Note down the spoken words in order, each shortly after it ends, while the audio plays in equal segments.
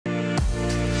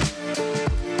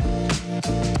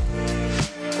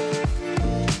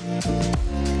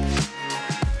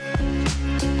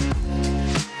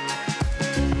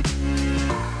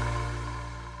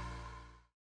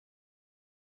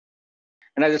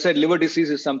And as I said, liver disease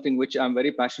is something which I'm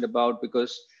very passionate about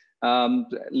because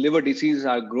liver diseases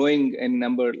are growing in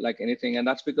number like anything. And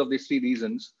that's because of these three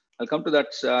reasons. I'll come to that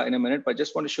in a minute, but I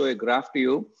just want to show a graph to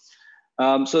you.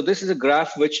 So this is a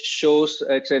graph which shows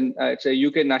it's a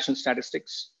UK national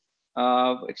statistics.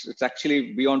 It's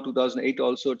actually beyond 2008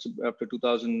 also. It's up to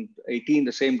 2018.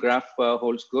 The same graph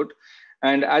holds good.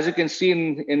 And as you can see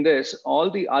in this, all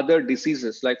the other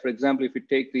diseases, like for example, if you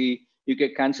take the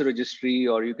UK Cancer Registry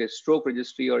or UK Stroke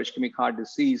Registry or ischemic heart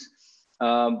disease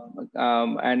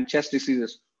and chest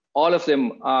diseases, all of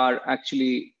them are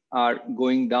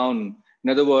going down.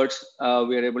 In other words,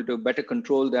 we are able to better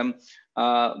control them.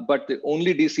 But the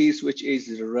only disease which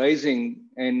is rising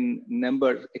in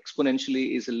number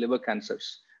exponentially is the liver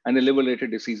cancers and the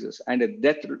liver-related diseases and a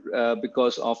death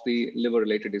because of the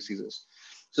liver-related diseases.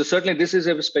 So certainly this is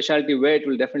a specialty where it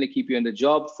will definitely keep you in the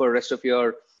job for the rest of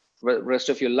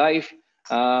your life.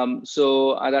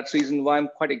 So that's the reason why I'm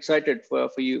quite excited for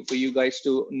you guys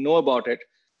to know about it.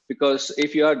 Because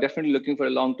if you are definitely looking for a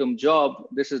long-term job,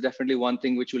 this is definitely one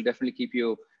thing which will definitely keep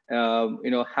you,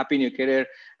 happy in your career.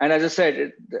 And as I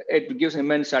said, it gives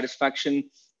immense satisfaction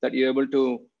that you're able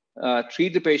to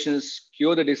treat the patients,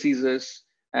 cure the diseases,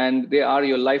 and they are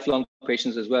your lifelong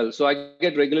patients as well. So I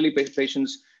get regularly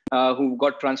patients who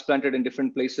got transplanted in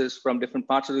different places from different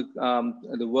parts of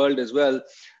the world as well,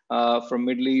 from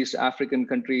Middle East, African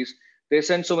countries. They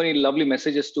send so many lovely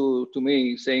messages to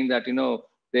me saying that,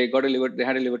 they had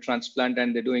a liver transplant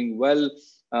and they're doing well.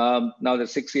 Now they're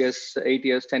 6 years, 8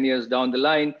 years, 10 years down the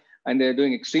line, and they're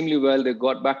doing extremely well. They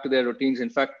got back to their routines. In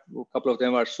fact, a couple of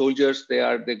them are soldiers.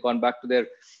 They've gone back to their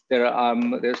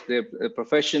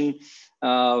profession,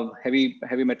 heavy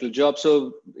metal job.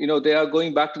 So, they are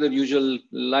going back to their usual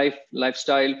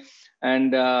lifestyle,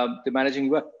 and they're managing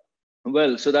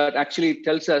well. So that actually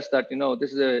tells us that,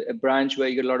 this is a branch where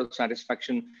you get a lot of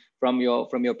satisfaction from your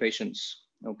patients.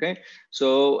 Okay,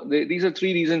 so these are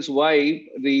three reasons why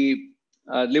the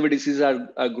liver diseases are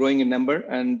growing in number.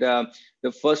 And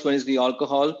the first one is the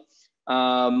alcohol.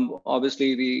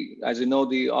 Obviously, as you know,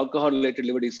 the alcohol-related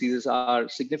liver diseases are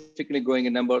significantly growing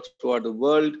in number throughout the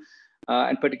world,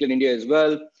 and particularly in India as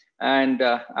well. And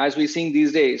as we're seeing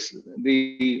these days,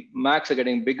 the MACs are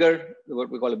getting bigger,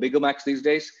 what we call a bigger MACs these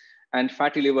days. And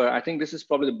fatty liver, I think this is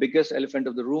probably the biggest elephant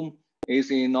of the room, is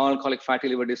the non-alcoholic fatty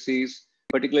liver disease.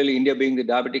 Particularly India being the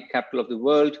diabetic capital of the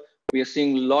world, we are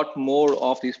seeing a lot more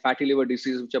of these fatty liver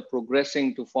diseases, which are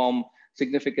progressing to form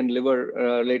significant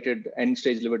liver-related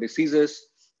end-stage liver diseases,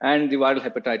 and the viral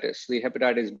hepatitis, the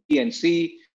hepatitis B and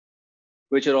C,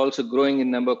 which are also growing in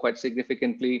number quite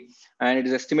significantly. And it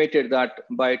is estimated that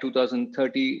by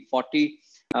 2030, 40,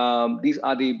 these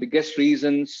are the biggest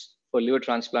reasons for liver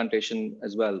transplantation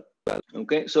as well.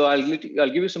 Okay, so I'll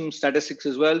give you some statistics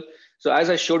as well. So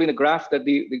as I showed in the graph, that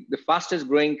the fastest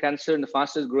growing cancer and the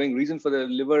fastest growing reason for the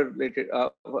liver-related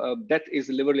death is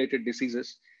the liver-related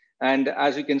diseases. And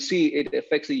as you can see, it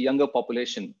affects the younger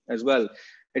population as well.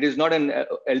 It is not an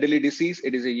elderly disease,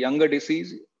 it is a younger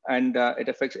disease, and it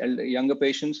affects younger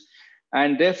patients.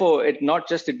 And therefore, it's not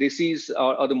just a disease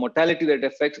or the mortality that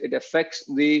it affects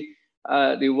the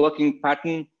working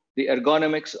pattern, the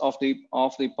ergonomics of the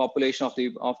population, of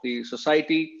the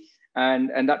society.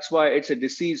 And that's why it's a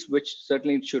disease which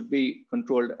certainly should be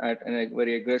controlled at a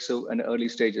very aggressive and early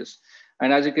stages.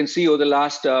 And as you can see, over the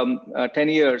last 10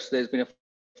 years, there's been a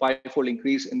five-fold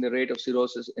increase in the rate of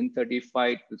cirrhosis in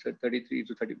 35 to 33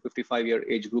 to 55-year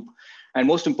age group. And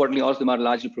most importantly, all of them are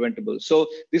largely preventable. So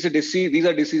these are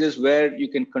diseases where you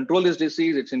can control this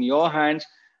disease. It's in your hands.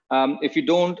 If you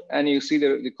don't, and you see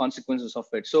the consequences of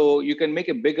it. So you can make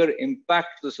a bigger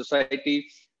impact to the society,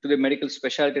 to the medical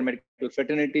specialty and medical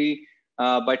fraternity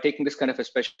by taking this kind of a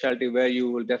specialty where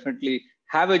you will definitely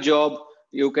have a job,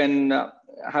 you can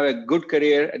have a good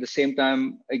career. At the same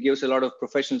time, it gives a lot of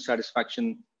professional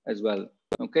satisfaction as well.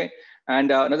 Okay, and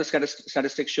another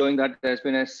statistic showing that there's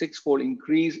been a 6-fold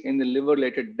increase in the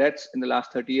liver-related deaths in the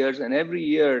last 30 years, and every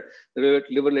year the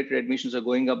liver-related admissions are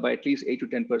going up by at least 8 to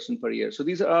 10% per year. So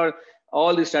these are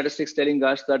all the statistics telling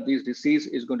us that this disease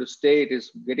is going to stay, it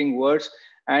is getting worse,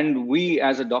 and we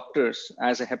as a doctors,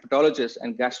 as a hepatologist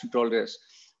and gastroenterologist,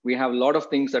 we have a lot of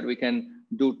things that we can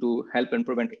do to help and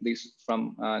prevent these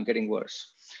from getting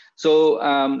worse. So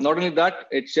not only that,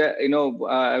 it's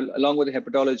along with the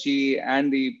hepatology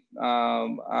and the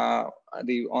outpatient,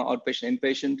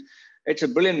 inpatient, it's a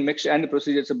brilliant mixture, and the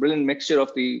procedure, it's a brilliant mixture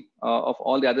of the of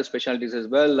all the other specialties as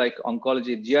well, like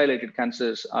oncology. GI related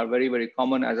cancers are very, very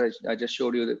common, as I just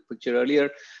showed you the picture earlier,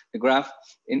 the graph.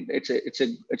 It's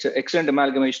an excellent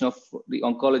amalgamation of the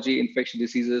oncology, infectious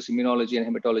diseases, immunology,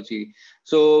 and hematology.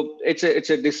 So it's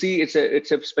a disease,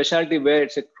 it's a specialty where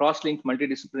it's a cross-linked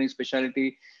multidisciplinary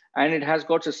specialty, and it has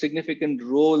got a significant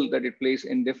role that it plays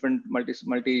in different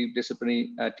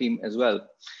multidisciplinary team as well.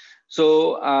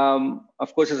 So,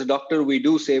 of course, as a doctor, we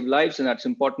do save lives, and that's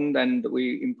important, and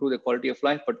we improve the quality of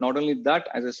life. But not only that,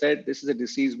 as I said, this is a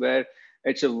disease where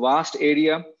it's a vast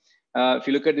area. If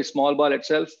you look at the small bowel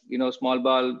itself, small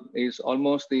bowel is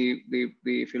almost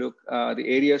if you look the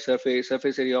area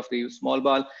surface area of the small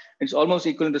bowel, it's almost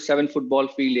equal to 7 football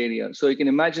field area. So you can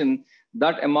imagine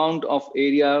that amount of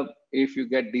area. If you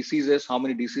get diseases, how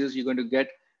many diseases you're going to get,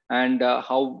 and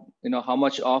how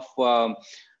much of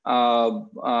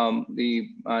the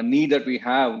need that we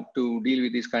have to deal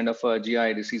with these kind of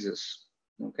GI diseases.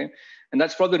 Okay, and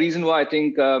that's probably the reason why I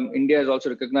think India has also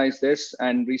recognized this.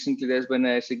 And recently, there's been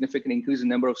a significant increase in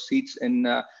number of seats in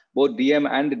both DM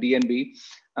and the DNB.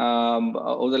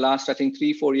 Over the last, I think,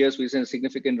 3-4 years, we've seen a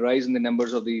significant rise in the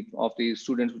numbers of the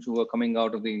students who are coming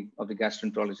out of the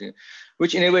gastroenterology,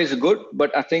 which in a way is good.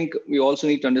 But I think we also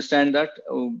need to understand that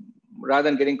rather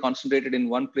than getting concentrated in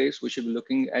one place, we should be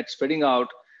looking at spreading out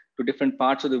to different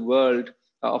parts of the world,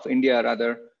 of India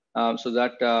rather, so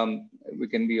that it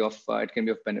can be of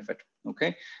benefit.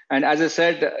 Okay, and as I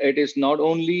said, it is not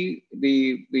only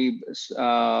the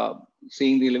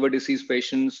seeing the liver disease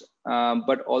patients,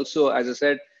 but also, as I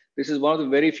said, this is one of the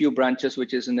very few branches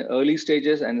which is in the early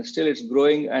stages, and still it's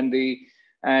growing, and the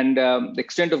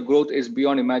extent of growth is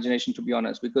beyond imagination, to be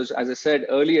honest, because as I said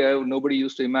earlier, nobody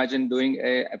used to imagine doing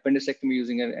an appendicectomy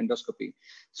using an endoscopy.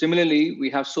 Similarly,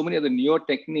 we have so many other newer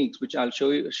techniques, which I'll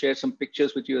share some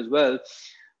pictures with you as well,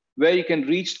 where you can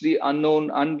reach the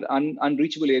unknown,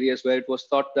 unreachable areas where it was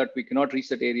thought that we cannot reach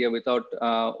that area without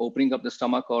opening up the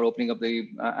stomach or opening up the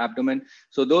abdomen.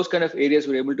 So those kind of areas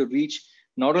we're able to reach.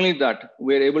 Not only that,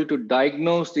 we're able to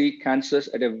diagnose the cancers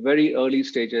at a very early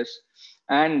stages,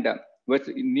 and with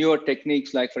newer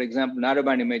techniques like, for example,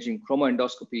 narrowband imaging,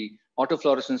 chromoendoscopy,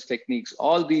 autofluorescence techniques,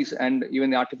 all these, and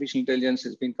even the artificial intelligence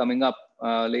has been coming up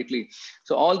lately.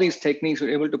 So all these techniques,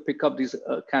 we're able to pick up these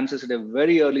cancers at a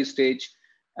very early stage.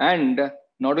 And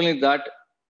not only that,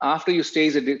 after you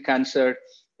stage a cancer,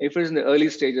 if it's in the early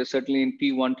stages, certainly in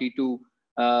T1,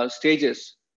 T2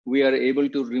 stages, we are able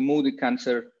to remove the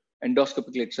cancer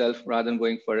endoscopically itself rather than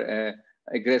going for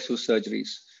aggressive surgeries.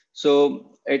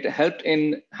 So it helped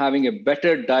in having a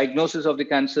better diagnosis of the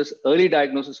cancers, early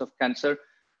diagnosis of cancer,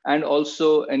 and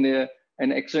also an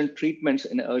excellent treatments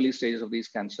in the early stages of these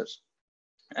cancers.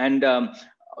 And a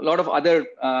lot of other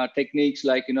techniques,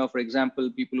 like, for example,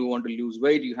 people who want to lose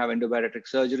weight, you have endobariatric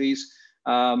surgeries.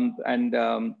 And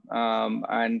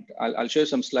I'll show you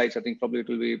some slides. I think probably it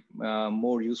will be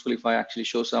more useful if I actually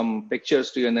show some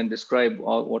pictures to you and then describe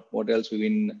what else we've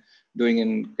been doing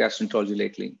in gastroenterology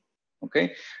lately.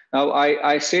 Okay. Now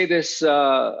I say this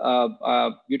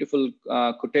beautiful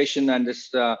quotation and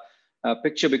this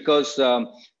picture because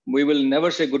we will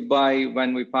never say goodbye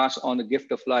when we pass on the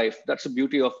gift of life. That's the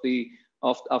beauty of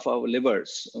our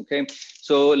livers. Okay.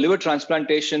 So liver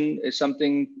transplantation is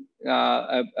something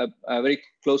very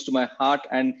close to my heart,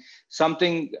 and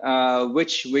something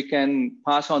which we can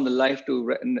pass on the life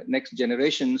to next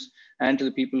generations and to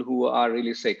the people who are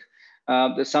really sick.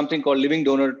 There's something called living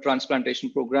donor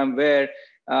transplantation program, where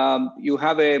you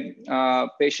have a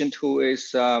patient who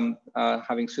is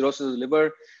having cirrhosis of the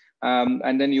liver,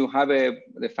 and then you have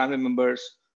the family members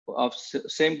of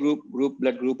same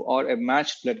blood group or a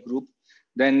matched blood group.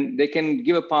 Then they can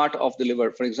give a part of the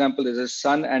liver. For example, there's a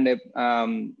son and a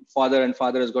father, and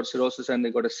father has got cirrhosis and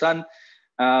they got a son.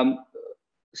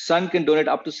 Son can donate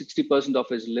up to 60% of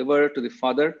his liver to the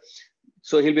father.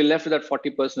 So he'll be left with that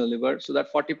 40% of liver. So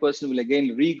that 40% will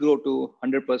again regrow to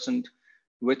 100%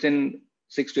 within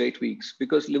 6 to 8 weeks,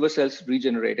 because liver cells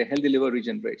regenerate, a healthy liver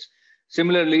regenerates.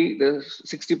 Similarly, the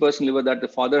 60% liver that the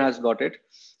father has got it,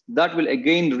 that will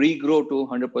again regrow to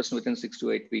 100% within 6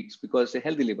 to 8 weeks, because it's a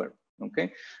healthy liver.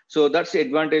 Okay, so that's the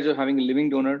advantage of having a living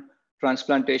donor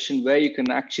transplantation, where you can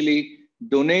actually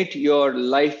donate your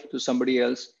life to somebody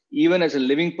else. Even as a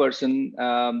living person,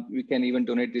 we can even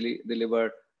donate the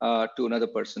liver to another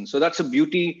person. So that's a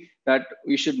beauty that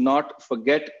we should not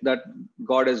forget, that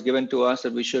God has given to us,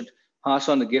 that we should pass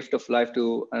on the gift of life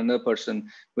to another person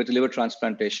with liver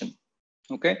transplantation.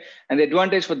 Okay, and the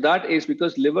advantage for that is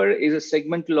because liver is a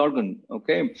segmental organ.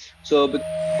 Okay, so